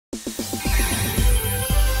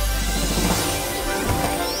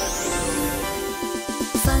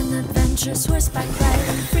adventures, horseback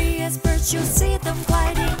riding, free as birds, you'll see them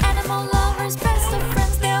gliding. Animal lovers, best of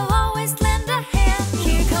friends, they'll always lend a hand.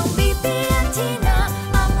 Here come Bibi and Tina,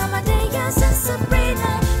 Amadeus and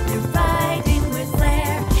Sabrina. They're riding with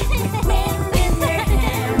flair, wind in their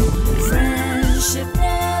hair. Friendship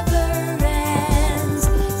never ends.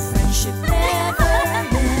 Friendship never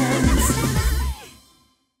ends.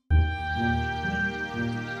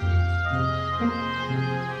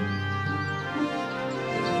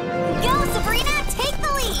 Go, Sabrina! Take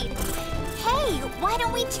the lead! Hey, why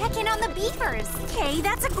don't we check in on the beavers? Okay,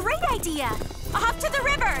 that's a great idea. Off to the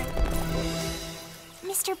river.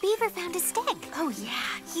 Mr. Beaver found a stick. Oh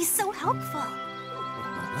yeah, he's so helpful.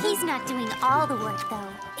 He's not doing all the work, though.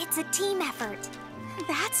 It's a team effort.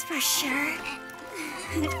 That's for sure.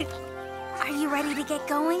 Are you ready to get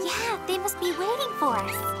going? Yeah, they must be waiting for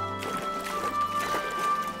us.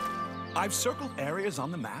 I've circled areas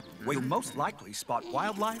on the map where you'll most likely spot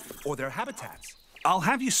wildlife or their habitats. I'll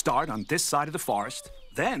have you start on this side of the forest.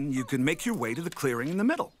 Then you can make your way to the clearing in the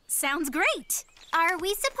middle. Sounds great. Are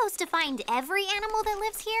we supposed to find every animal that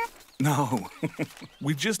lives here? No,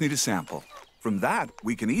 we just need a sample. From that,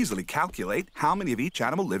 we can easily calculate how many of each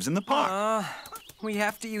animal lives in the park. We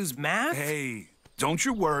have to use math? Hey, don't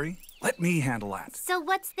you worry. Let me handle that. So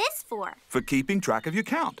what's this for? For keeping track of your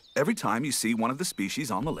count. Every time you see one of the species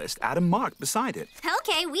on the list, add a mark beside it.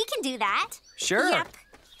 Okay, we can do that. Sure. Yep.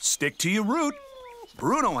 Stick to your route.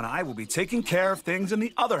 Bruno and I will be taking care of things in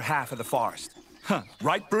the other half of the forest. Huh,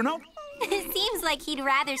 right, Bruno? Seems like he'd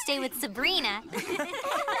rather stay with Sabrina.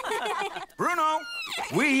 Bruno,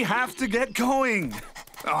 we have to get going.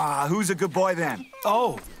 Who's a good boy then?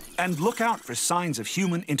 Oh, and look out for signs of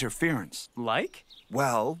human interference. Like?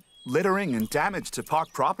 Well, littering and damage to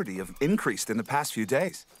park property have increased in the past few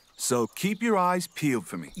days. So keep your eyes peeled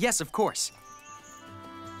for me. Yes, of course.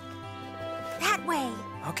 That way.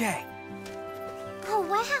 Okay. Oh,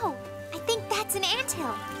 wow. I think that's an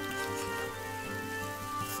anthill.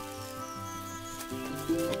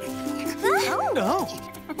 Oh. No.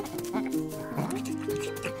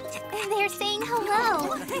 They're saying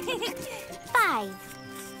hello. 5.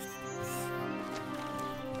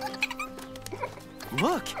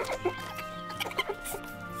 Look.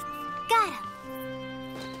 Got him.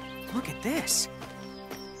 Look at this.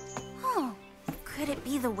 Oh, could it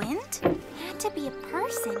be the wind? Had to be a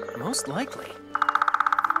person. Most likely.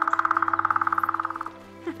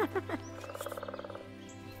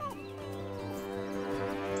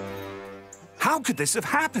 How could this have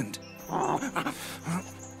happened?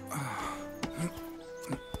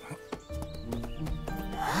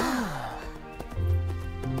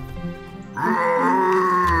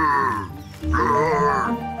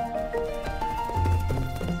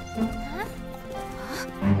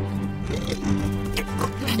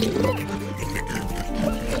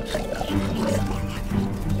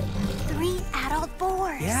 Three adult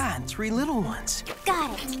boars. Yeah, and 3 little ones.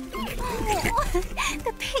 Got it. Oh,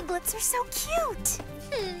 the piglets are so cute.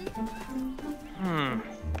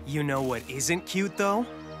 You know what isn't cute, though?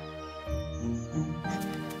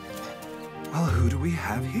 Well, who do we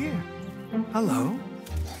have here? Hello?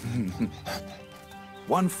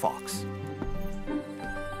 One fox.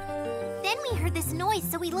 Then we heard this noise,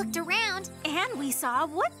 so we looked around. And we saw a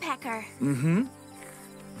woodpecker. Mm-hmm.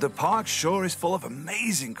 The park sure is full of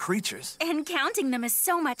amazing creatures. And counting them is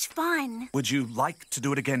so much fun. Would you like to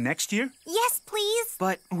do it again next year? Yes, please.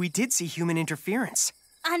 But we did see human interference.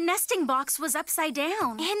 A nesting box was upside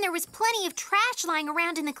down. And there was plenty of trash lying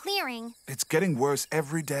around in the clearing. It's getting worse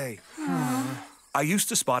every day. I used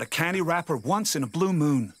to spot a candy wrapper once in a blue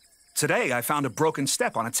moon. Today, I found a broken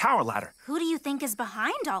step on a tower ladder. Who do you think is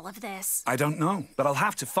behind all of this? I don't know, but I'll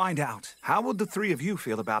have to find out. How would the 3 of you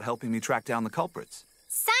feel about helping me track down the culprits?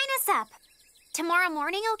 Sign us up. Tomorrow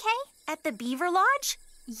morning, okay? At the Beaver Lodge?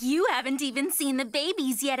 You haven't even seen the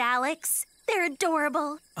babies yet, Alex. They're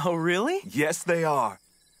adorable. Oh, really? Yes, they are.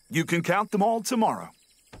 You can count them all tomorrow.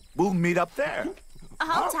 We'll meet up there.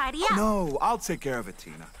 I'll tidy up. No, I'll take care of it,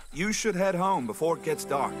 Tina. You should head home before it gets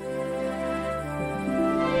dark.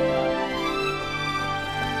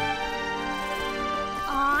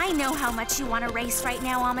 I know how much you want to race right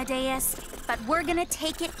now, Amadeus, but we're gonna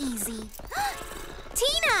take it easy.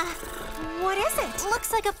 Tina! What is it?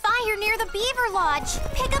 Looks like a fire near the Beaver Lodge.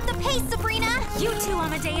 Pick up the pace, Sabrina. You too,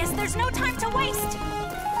 Amadeus. There's no time to waste.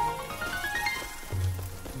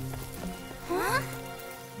 Huh?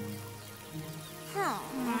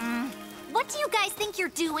 What do you guys think you're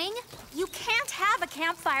doing? You can't have a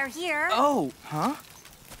campfire here. Oh, huh?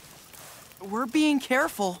 We're being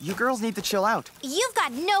careful. You girls need to chill out. You've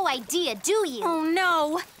got no idea, do you? Oh,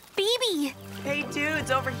 no. Bibi! Hey,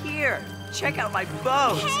 dudes, over here. check out my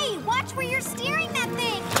boat. Hey, watch where you're steering that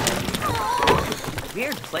thing. Oh.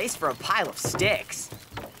 Weird place for a pile of sticks.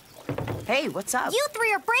 Hey, what's up? You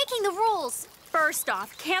three are breaking the rules. First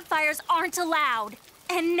off, campfires aren't allowed.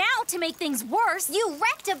 And now, to make things worse, You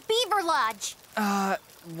wrecked a beaver lodge.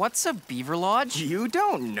 What's a beaver lodge? You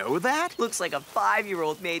don't know that? Looks like a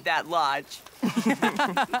 5-year-old made that lodge.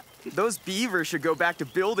 Those beavers should go back to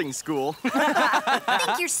building school.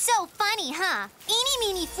 Think you're so funny, huh?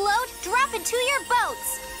 Eeny, meeny, float, drop into your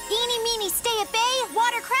boats. Eeny, meeny, stay at bay,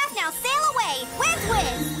 watercraft now sail away. Whiz,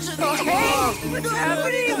 whiz. What's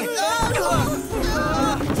happening? Let's go!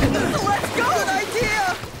 Good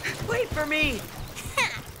idea! Wait for me.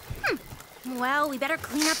 well, we better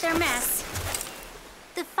clean up their mess.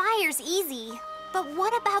 The fire's easy, but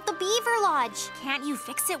what about the beaver lodge? Can't you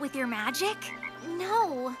fix it with your magic?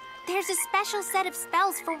 No. There's a special set of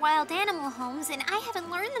spells for wild animal homes, and I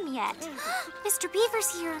haven't learned them yet. Mr.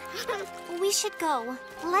 Beaver's here. We should go.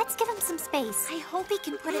 Let's give him some space. I hope he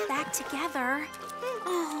can put it back together.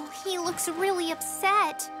 Oh, he looks really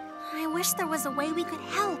upset. I wish there was a way we could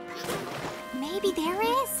help. Maybe there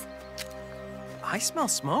is. I smell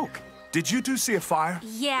smoke. Did you two see a fire?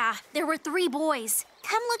 Yeah, there were 3 boys.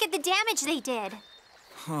 Come look at the damage they did.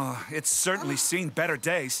 It's certainly seen better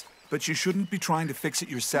days, but you shouldn't be trying to fix it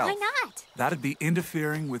yourself. Why not? That'd be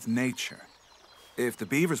interfering with nature. If the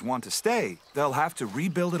beavers want to stay, they'll have to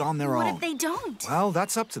rebuild it on their What own. if they don't? Well,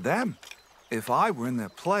 that's up to them. If I were in their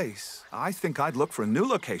place, I think I'd look for a new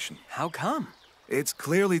location. How come? It's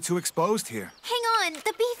clearly too exposed here. Hang on,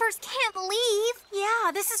 the beavers can't leave.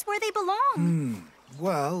 Yeah, this is where they belong.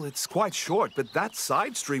 Well, it's quite short, but that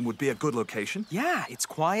side stream would be a good location. Yeah, it's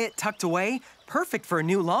quiet, tucked away. Perfect for a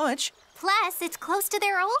new lodge. Plus, it's close to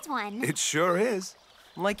their old one. It sure is.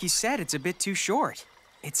 Like you said, it's a bit too short.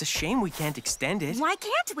 It's a shame we can't extend it. Why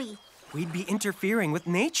can't we? We'd be interfering with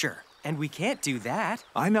nature, and we can't do that.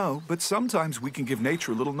 I know, but sometimes we can give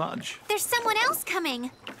nature a little nudge. There's someone else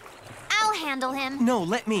coming. I'll handle him. No,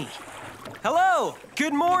 let me. Hello!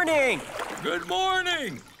 Good morning! Good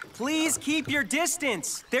morning! Please keep your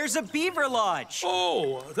distance. There's a beaver lodge.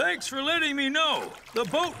 Oh, thanks for letting me know. The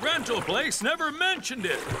boat rental place never mentioned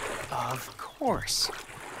it. Of course.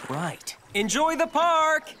 Right. Enjoy the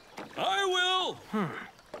park! I will.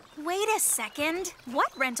 Wait a second.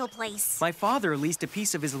 What rental place? My father leased a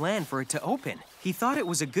piece of his land for it to open. He thought it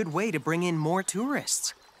was a good way to bring in more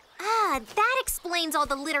tourists. Ah, that explains all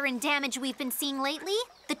the litter and damage we've been seeing lately.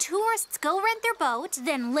 The tourists go rent their boat.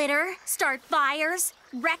 Then litter, start fires,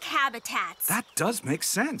 wreck habitats. That does make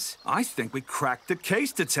sense. I think we cracked the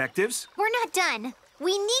case, detectives. We're not done.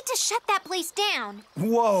 We need to shut that place down.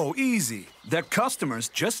 Whoa, easy. Their customers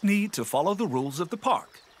just need to follow the rules of the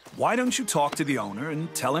park. Why don't you talk to the owner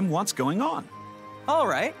and tell him what's going on? All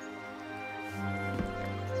right.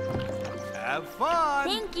 Have fun!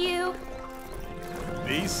 Thank you.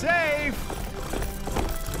 Be safe!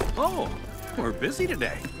 Oh, we're busy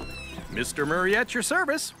today. Mr. Murray at your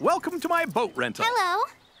service. Welcome to my boat rental. Hello.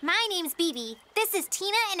 My name's Bibi. This is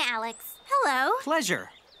Tina and Alex. Hello. Pleasure.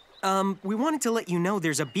 We wanted to let you know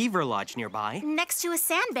there's a beaver lodge nearby. Next to a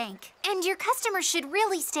sandbank. And your customers should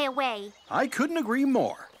really stay away. I couldn't agree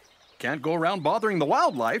more. Can't go around bothering the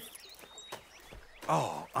wildlife.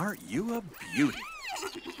 Oh, aren't you a beauty?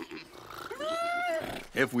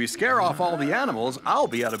 If we scare off all the animals, I'll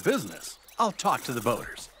be out of business. I'll talk to the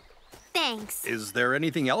boaters. Thanks. Is there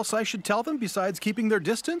anything else I should tell them besides keeping their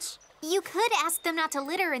distance? You could ask them not to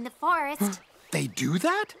litter in the forest. They do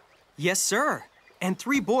that? Yes, sir. And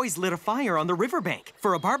 3 boys lit a fire on the riverbank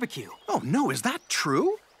for a barbecue. Oh, no, is that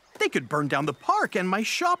true? They could burn down the park and my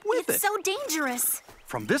shop with It's it. so dangerous.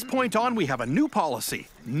 From this point on, we have a new policy.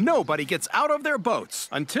 Nobody gets out of their boats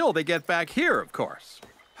until they get back here, of course.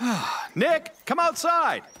 Nick, come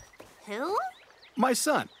outside. Who? My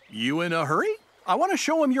son, you in a hurry? I want to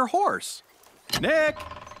show him your horse. Nick!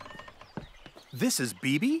 This is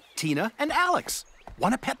Bibi, Tina, and Alex.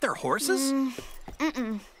 Want to pet their horses?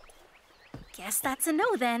 Guess that's a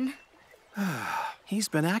no then. He's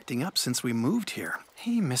been acting up since we moved here.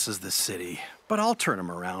 He misses the city. But I'll turn him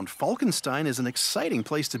around. Falkenstein is an exciting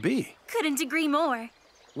place to be. Couldn't agree more.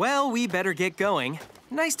 Well, we better get going.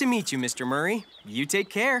 Nice to meet you, Mr. Murray. You take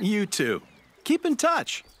care. You too. Keep in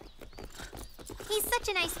touch. He's such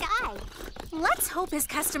a nice guy. Let's hope his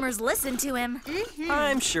customers listen to him.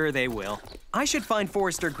 I'm sure they will. I should find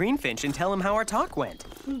Forester Greenfinch and tell him how our talk went.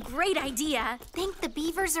 Great idea. Think the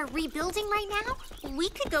beavers are rebuilding right now? We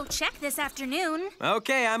could go check this afternoon.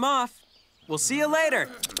 Okay, I'm off. We'll see you later.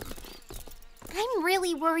 I'm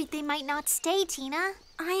really worried they might not stay, Tina.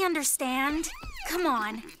 I understand. Come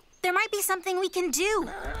on. There might be something we can do.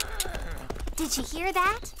 Did you hear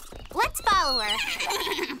that? Let's follow her.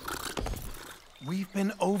 We've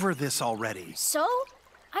been over this already. So?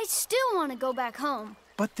 I still want to go back home.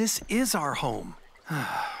 But this is our home.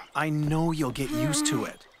 I know you'll get used to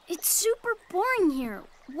it. It's super boring here.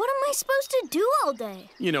 What am I supposed to do all day?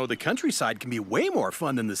 You know, the countryside can be way more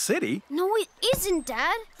fun than the city. No, it isn't,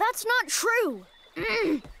 Dad. That's not true.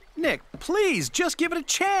 Nick, please, just give it a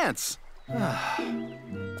chance.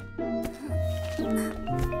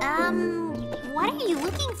 What are you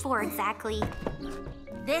looking for exactly?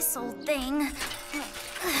 This old thing.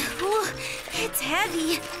 Ooh, it's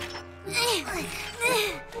heavy.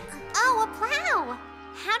 Oh, a plow!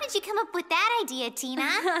 How did you come up with that idea, Tina?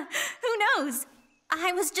 Who knows?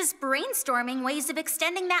 I was just brainstorming ways of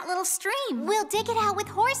extending that little stream. We'll dig it out with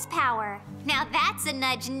horsepower. Now that's a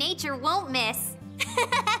nudge nature won't miss.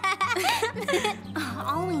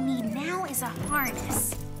 All we need now is a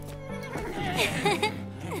harness.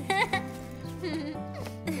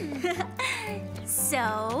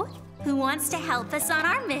 So, who wants to help us on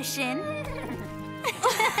our mission?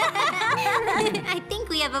 I think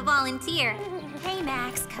we have a volunteer. Hey,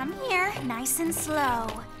 Max, come here, nice and slow.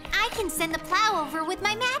 I can send the plow over with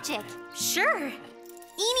my magic. Sure.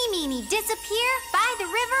 Eeny, meeny, disappear, by the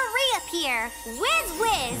river, reappear. Whiz,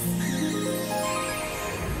 whiz!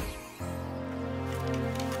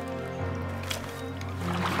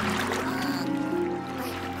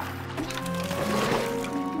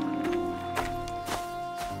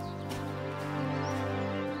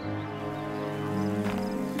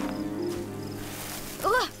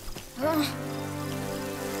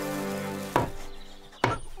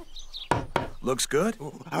 Looks good.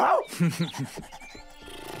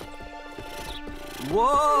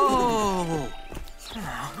 Whoa!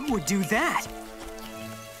 Who would do that?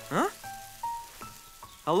 Huh?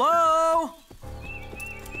 Hello?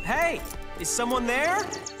 Hey, is someone there?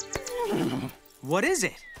 What is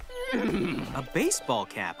it? A baseball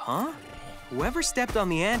cap, huh? Whoever stepped on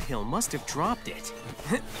the anthill must have dropped it.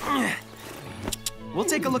 We'll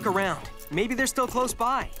take a look around. Maybe they're still close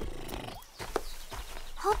by.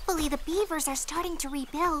 Hopefully the beavers are starting to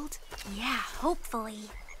rebuild. Yeah, hopefully.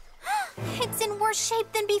 It's in worse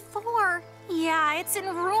shape than before. Yeah, it's in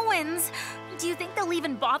ruins. Do you think they'll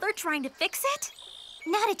even bother trying to fix it?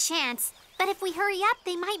 Not a chance. But if we hurry up,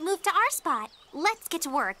 they might move to our spot. Let's get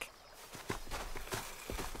to work.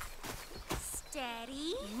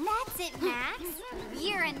 Steady. That's it, Max.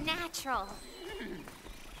 You're a natural.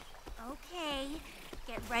 Okay,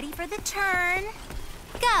 get ready for the turn.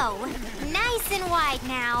 Go. Nice and wide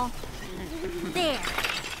now. There.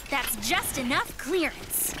 That's just enough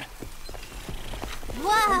clearance.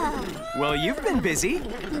 Whoa. Well, you've been busy.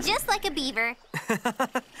 Just like a beaver.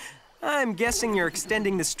 I'm guessing you're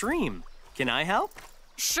extending the stream. Can I help?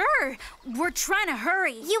 Sure. We're trying to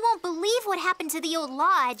hurry. You won't believe what happened to the old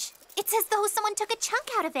lodge. It's as though someone took a chunk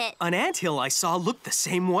out of it. An anthill I saw looked the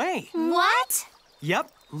same way. What?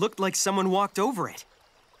 Yep, looked like someone walked over it.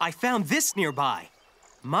 I found this nearby.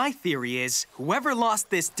 My theory is whoever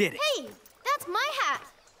lost this did it. Hey, that's my hat.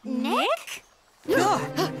 Nick?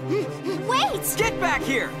 Ugh, Wait! get back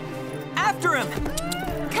here! After him!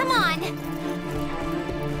 Come on.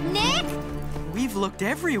 Nick? We've looked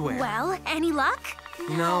everywhere. Well, any luck?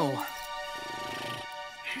 No.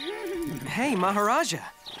 Hey, Maharaja,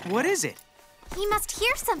 what is it? He must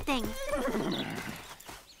hear something.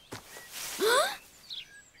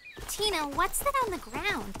 Tina, what's that on the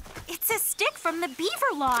ground? It's a stick from the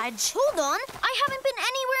Beaver Lodge. Hold on. I haven't been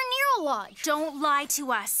anywhere near a lodge. Don't lie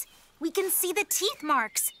to us. We can see the teeth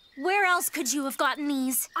marks. Where else could you have gotten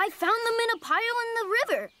these? I found them in a pile in the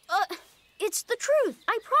river. It's the truth,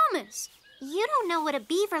 I promise. You don't know what a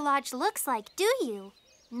beaver lodge looks like, do you?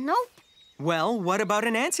 Nope. Well, what about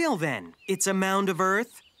an anthill then? It's a mound of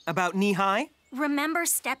earth, about knee-high? Remember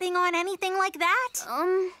stepping on anything like that?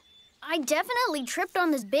 I definitely tripped on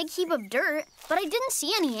this big heap of dirt, but I didn't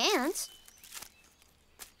see any ants.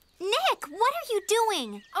 Nick, what are you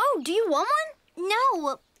doing? Oh, do you want one?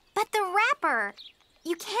 No, but the wrapper.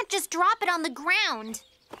 You can't just drop it on the ground.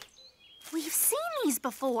 We've seen these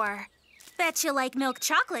before. Bet you like milk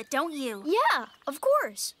chocolate, don't you? Yeah, of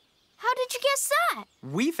course. How did you guess that?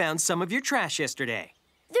 We found some of your trash yesterday.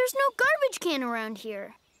 There's no garbage can around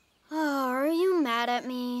here. Oh, are you mad at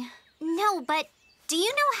me? No, but do you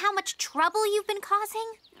know how much trouble you've been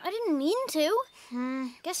causing? I didn't mean to.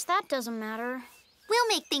 Guess that doesn't matter. We'll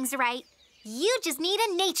make things right. You just need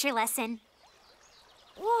a nature lesson.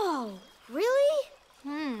 Whoa, really?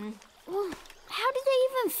 Well, how did they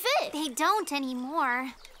even fit? they don't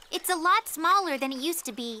anymore. It's a lot smaller than it used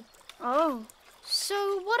to be. Oh,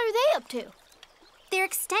 so what are they up to? They're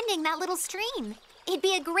extending that little stream. It'd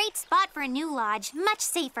be a great spot for a new lodge, much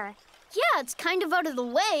safer. Yeah, it's kind of out of the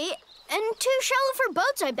way, and too shallow for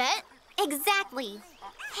boats, I bet. Exactly.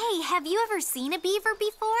 Hey, have you ever seen a beaver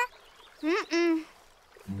before? Mm-mm.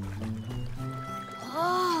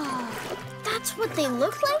 Oh, that's what they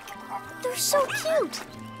look like? They're so cute.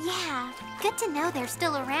 Yeah, good to know they're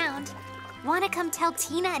still around. Want to come tell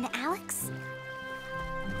Tina and Alex?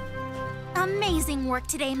 Amazing work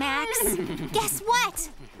today, Max. Guess what?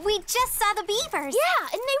 We just saw the beavers. Yeah,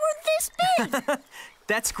 and they were this big.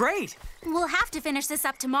 That's great. We'll have to finish this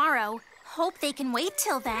up tomorrow. Hope they can wait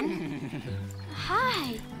till then.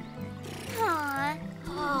 Hi. Aw,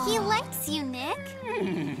 he likes you, Nick.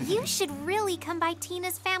 You should really come by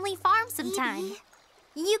Tina's family farm sometime. Maybe.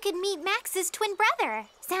 You could meet Max's twin brother.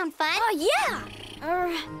 Sound fun? Oh, yeah.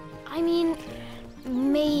 I mean,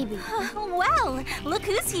 maybe. Well, look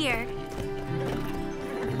who's here.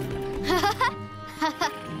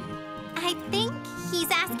 I think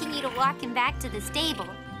he's asking you to walk him back to the stable.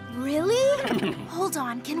 Really? Hold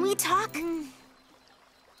on, can we talk?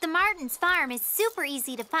 The Martins' farm is super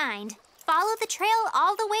easy to find. Follow the trail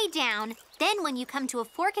all the way down. Then when you come to a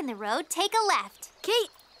fork in the road, take a left.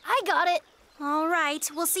 Kate, I got it. All right,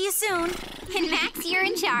 we'll see you soon. And Max, you're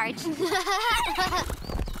in charge.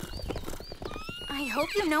 I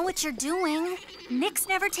hope you know what you're doing. Nick's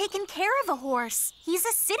never taken care of a horse. He's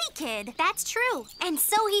a city kid. That's true. And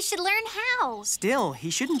so he should learn how. Still,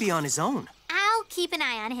 he shouldn't be on his own. I'll keep an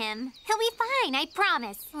eye on him. He'll be fine, I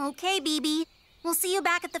promise. Okay, Bibi. We'll see you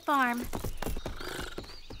back at the farm.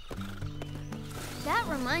 That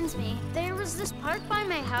reminds me, there was this park by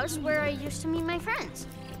my house where I used to meet my friends.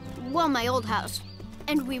 Well, my old house.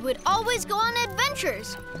 And we would always go on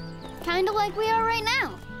adventures. Kind of like we are right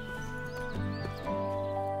now.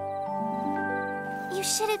 You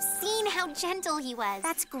should have seen how gentle he was.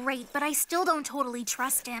 That's great, but I still don't totally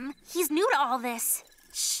trust him. He's new to all this.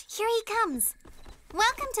 Shh, here he comes.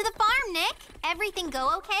 Welcome to the farm, Nick. Everything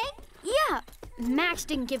go okay? Yeah, Max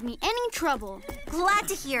didn't give me any trouble. Glad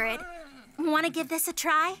to hear it. Want to give this a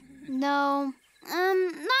try? No,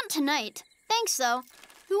 not tonight. Thanks, though.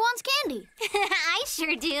 Who wants candy? I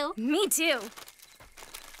sure do. Me too.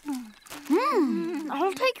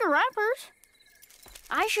 I'll take your wrappers.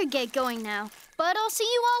 I should get going now, but I'll see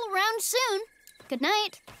you all around soon. Good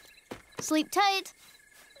night. Sleep tight.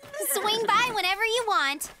 Swing by whenever you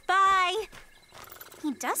want. Bye.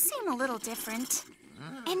 He does seem a little different.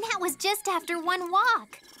 And that was just after one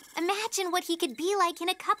walk. Imagine what he could be like in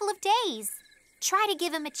a couple of days. Try to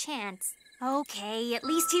give him a chance. Okay, at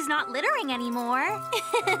least he's not littering anymore.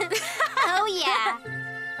 Oh, yeah.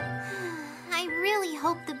 I really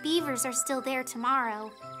hope the beavers are still there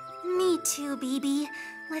tomorrow. Me too, Bibi.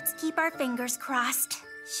 Let's keep our fingers crossed.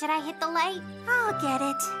 Should I hit the light? I'll get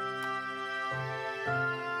it.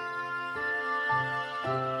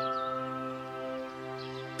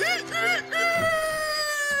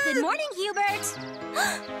 Good morning, Hubert.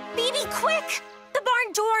 Bibi, quick! The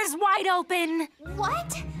barn door is wide open.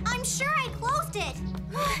 What? I'm sure I closed it.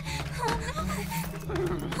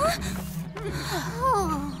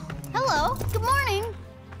 Hello, good morning.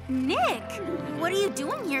 Nick, what are you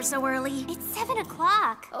doing here so early? It's 7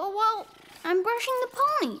 o'clock. Oh, well, I'm brushing the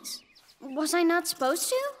ponies. Was I not supposed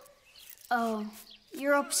to? Oh,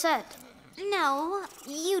 you're upset. No,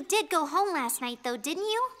 you did go home last night, though, didn't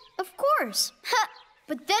you? Of course. Ha!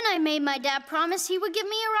 But then I made my dad promise he would give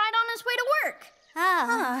me a ride on his way to work.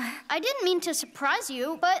 Oh. I didn't mean to surprise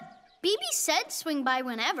you, but Bibi said swing by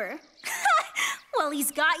whenever. Well,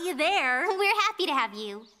 he's got you there. We're happy to have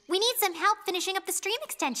you. We need some help finishing up the stream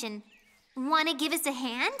extension. Want to give us a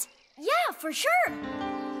hand? Yeah, for sure.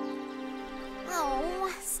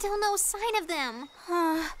 Oh, still no sign of them.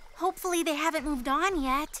 Hopefully they haven't moved on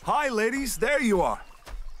yet. Hi, ladies. There you are.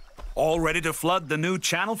 All ready to flood the new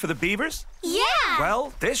channel for the beavers? Yeah!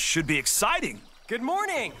 Well, this should be exciting. Good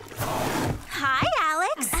morning. Hi,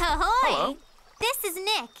 Alex. Ahoy! Hello. This is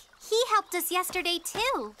Nick. He helped us yesterday,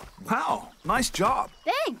 too. Wow, nice job.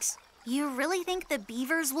 Thanks. You really think the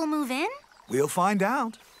beavers will move in? We'll find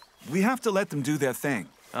out. We have to let them do their thing.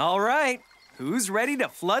 All right. Who's ready to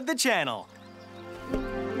flood the channel?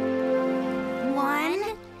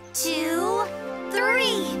 1, 2,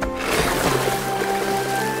 3.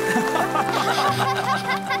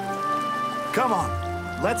 Come on,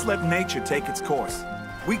 let's let nature take its course.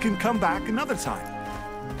 We can come back another time.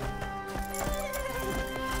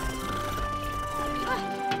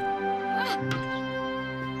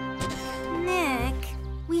 Nick,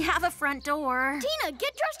 we have a front door. Tina,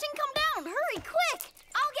 get dressed and come down. Hurry, quick.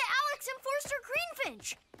 I'll get Alex and Forester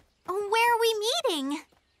Greenfinch. Where are we meeting?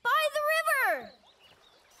 By the river.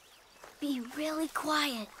 Be really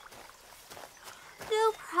quiet.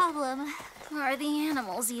 No problem. Are the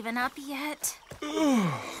animals even up yet? Look.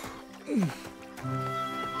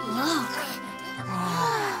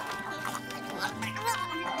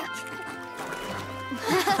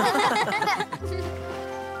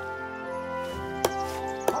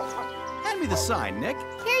 Hand me the sign, Nick.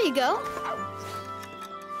 Here you go.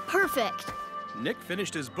 Perfect. Nick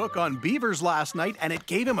finished his book on beavers last night, and it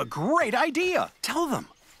gave him a great idea. Tell them.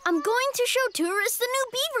 I'm going to show tourists the new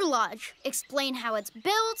beaver lodge, explain how it's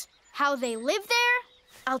built, how they live there.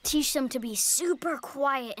 I'll teach them to be super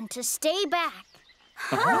quiet and to stay back.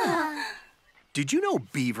 Did you know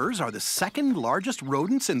beavers are the second largest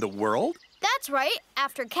rodents in the world? That's right,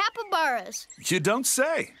 after capybaras. You don't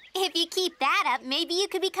say. If you keep that up, maybe you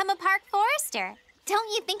could become a park forester. Don't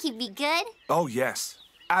you think you'd be good? Oh, yes.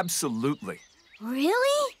 Absolutely.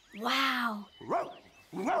 Really? Wow.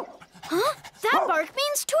 Huh? That bark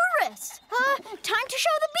means tourists. Time to show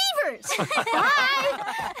the beavers.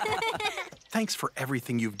 Bye. Thanks for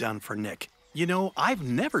everything you've done for Nick. You know, I've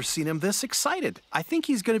never seen him this excited. I think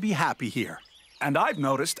he's going to be happy here. And I've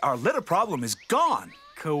noticed our litter problem is gone.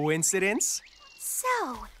 Coincidence?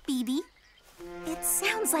 So, Bibi, it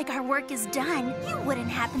sounds like our work is done. You wouldn't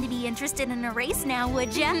happen to be interested in a race now,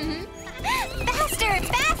 would you? Faster,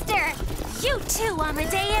 faster! You too,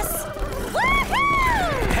 Amadeus.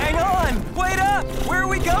 Woohoo! Hang on! Wait up! Where are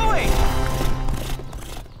we going?